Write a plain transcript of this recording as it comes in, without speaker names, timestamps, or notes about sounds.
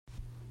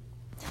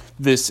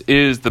This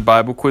is the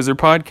Bible Quizzer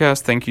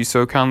Podcast. Thank you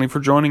so kindly for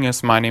joining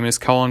us. My name is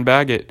Cullen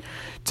Baggett.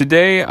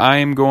 Today I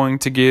am going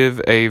to give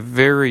a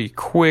very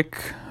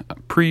quick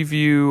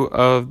preview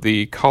of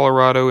the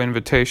Colorado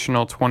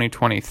Invitational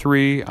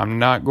 2023. I'm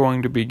not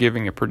going to be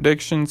giving a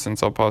prediction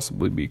since I'll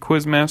possibly be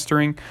quiz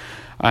mastering.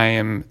 I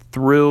am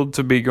thrilled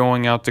to be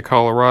going out to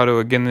Colorado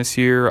again this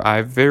year.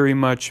 I very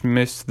much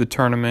missed the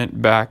tournament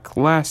back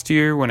last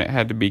year when it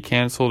had to be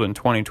canceled in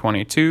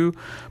 2022,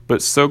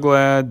 but so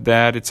glad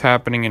that it's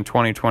happening in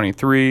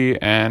 2023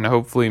 and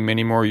hopefully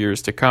many more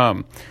years to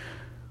come.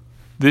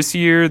 This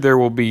year there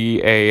will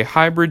be a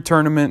hybrid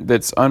tournament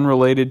that's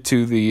unrelated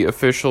to the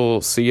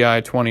official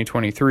CI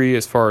 2023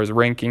 as far as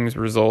rankings,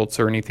 results,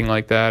 or anything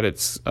like that.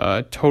 It's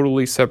a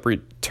totally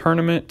separate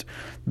tournament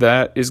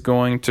that is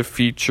going to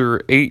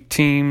feature 8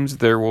 teams.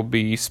 There will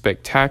be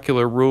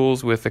spectacular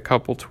rules with a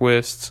couple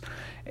twists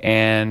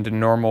and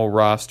normal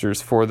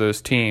rosters for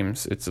those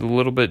teams. It's a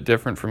little bit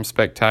different from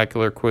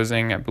spectacular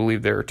quizzing. I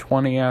believe there are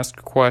 20 asked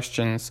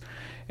questions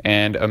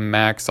and a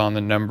max on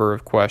the number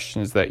of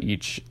questions that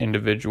each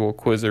individual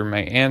quizzer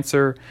may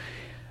answer.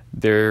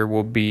 There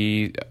will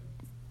be,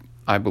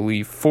 I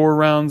believe, 4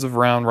 rounds of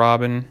round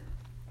robin,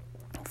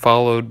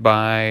 followed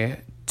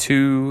by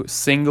 2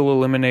 single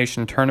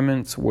elimination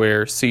tournaments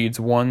where seeds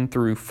 1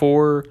 through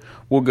 4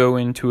 will go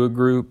into a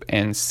group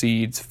and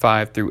seeds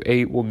 5 through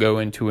 8 will go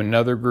into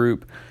another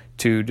group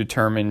to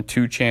determine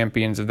 2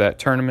 champions of that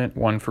tournament,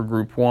 one for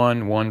Group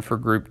 1, one for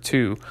Group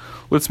 2.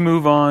 Let's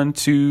move on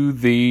to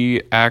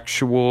the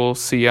actual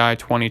CI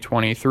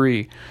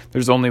 2023.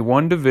 There's only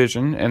one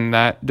division, and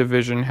that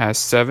division has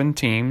 7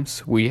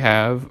 teams. We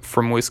have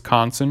from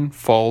Wisconsin,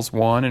 Falls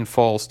 1 and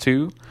Falls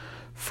 2.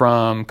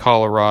 From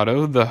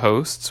Colorado, the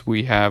hosts,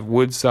 we have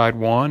Woodside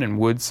 1 and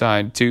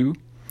Woodside 2.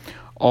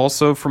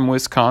 Also from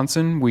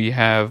Wisconsin, we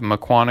have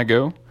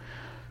Mukwonago.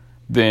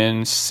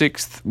 Then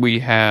 6th, we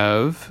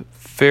have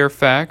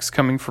Fairfax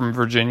coming from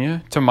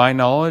Virginia. To my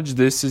knowledge,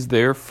 this is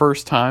their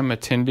first time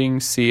attending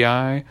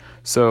CI,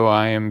 so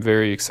I am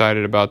very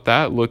excited about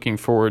that. Looking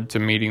forward to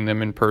meeting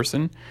them in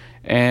person.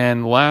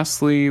 And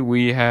lastly,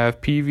 we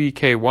have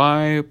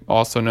PVKY,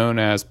 also known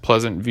as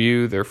Pleasant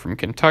View. They're from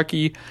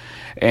Kentucky.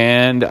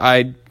 And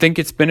I think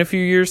it's been a few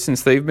years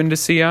since they've been to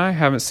CI.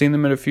 Haven't seen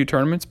them at a few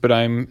tournaments, but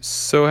I'm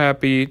so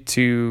happy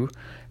to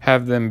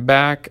have them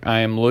back. I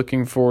am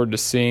looking forward to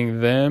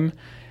seeing them,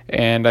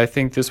 and I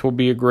think this will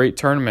be a great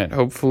tournament.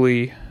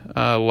 Hopefully,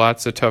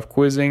 lots of tough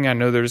quizzing. I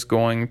know there's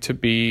going to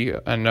be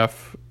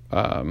enough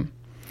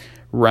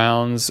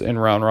rounds in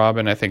round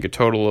robin. I think a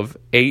total of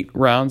 8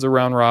 rounds of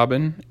round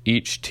robin.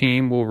 Each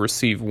team will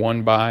receive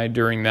 1 bye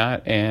during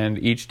that, and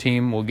each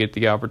team will get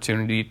the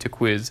opportunity to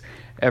quiz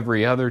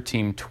every other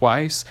team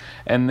twice,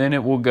 and then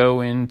it will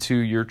go into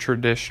your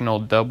traditional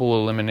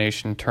double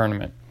elimination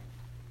tournament.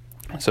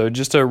 So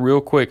just a real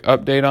quick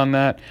update on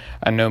that.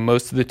 I know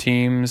most of the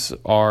teams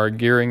are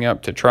gearing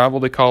up to travel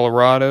to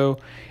Colorado.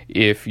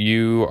 If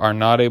you are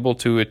not able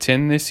to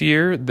attend this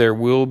year, there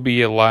will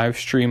be a live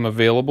stream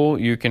available.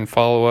 You can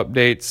follow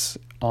updates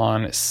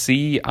on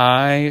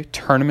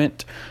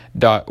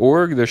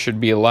citournament.org. There should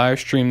be a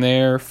live stream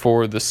there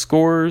for the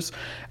scores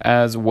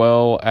as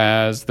well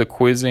as the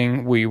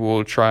quizzing. We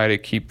will try to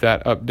keep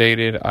that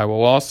updated. I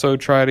will also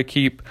try to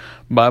keep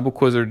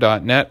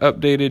BibleQuizzer.net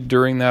updated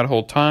during that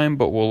whole time,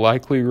 but will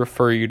likely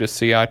refer you to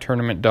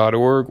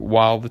citournament.org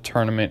while the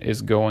tournament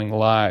is going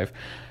live.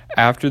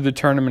 After the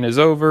tournament is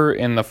over,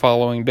 in the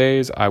following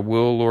days, I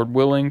will, Lord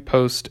willing,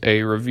 post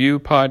a review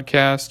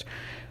podcast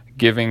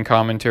giving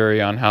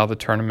commentary on how the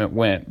tournament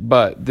went.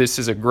 But this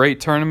is a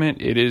great tournament.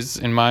 It is,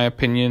 in my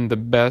opinion, the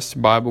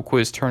best Bible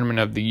quiz tournament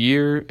of the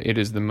year. It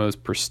is the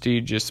most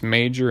prestigious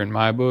major in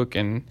my book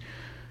and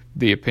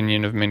the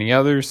opinion of many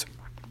others.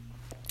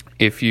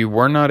 If you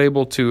were not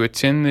able to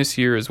attend this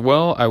year as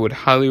well, I would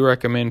highly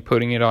recommend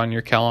putting it on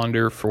your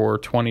calendar for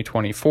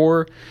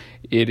 2024.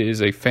 It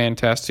is a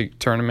fantastic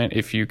tournament.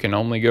 If you can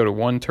only go to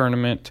one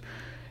tournament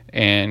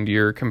and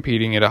you're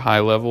competing at a high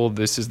level,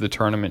 this is the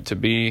tournament to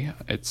be.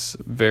 It's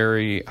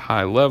very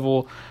high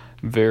level,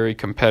 very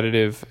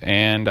competitive,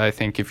 and I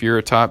think if you're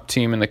a top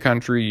team in the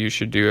country, you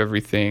should do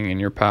everything in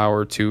your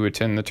power to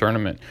attend the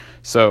tournament.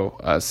 So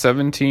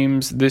 7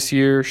 teams this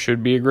year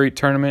should be a great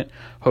tournament.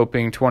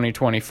 Hoping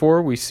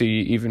 2024 we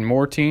see even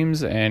more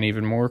teams and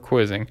even more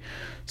quizzing.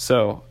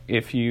 So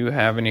if you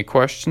have any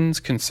questions,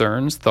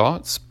 concerns,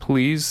 thoughts,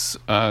 please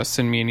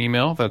send me an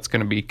email. That's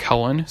going to be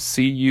Cullen,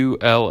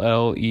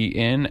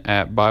 Cullen,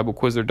 at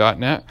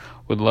BibleQuizzer.net.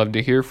 Would love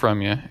to hear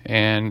from you.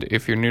 And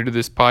if you're new to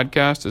this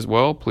podcast as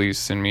well, please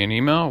send me an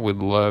email. Would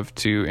love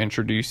to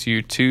introduce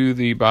you to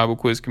the Bible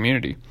Quiz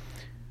community.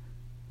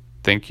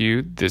 Thank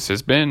you. This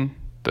has been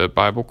the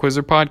Bible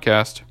Quizzer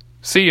Podcast.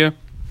 See ya.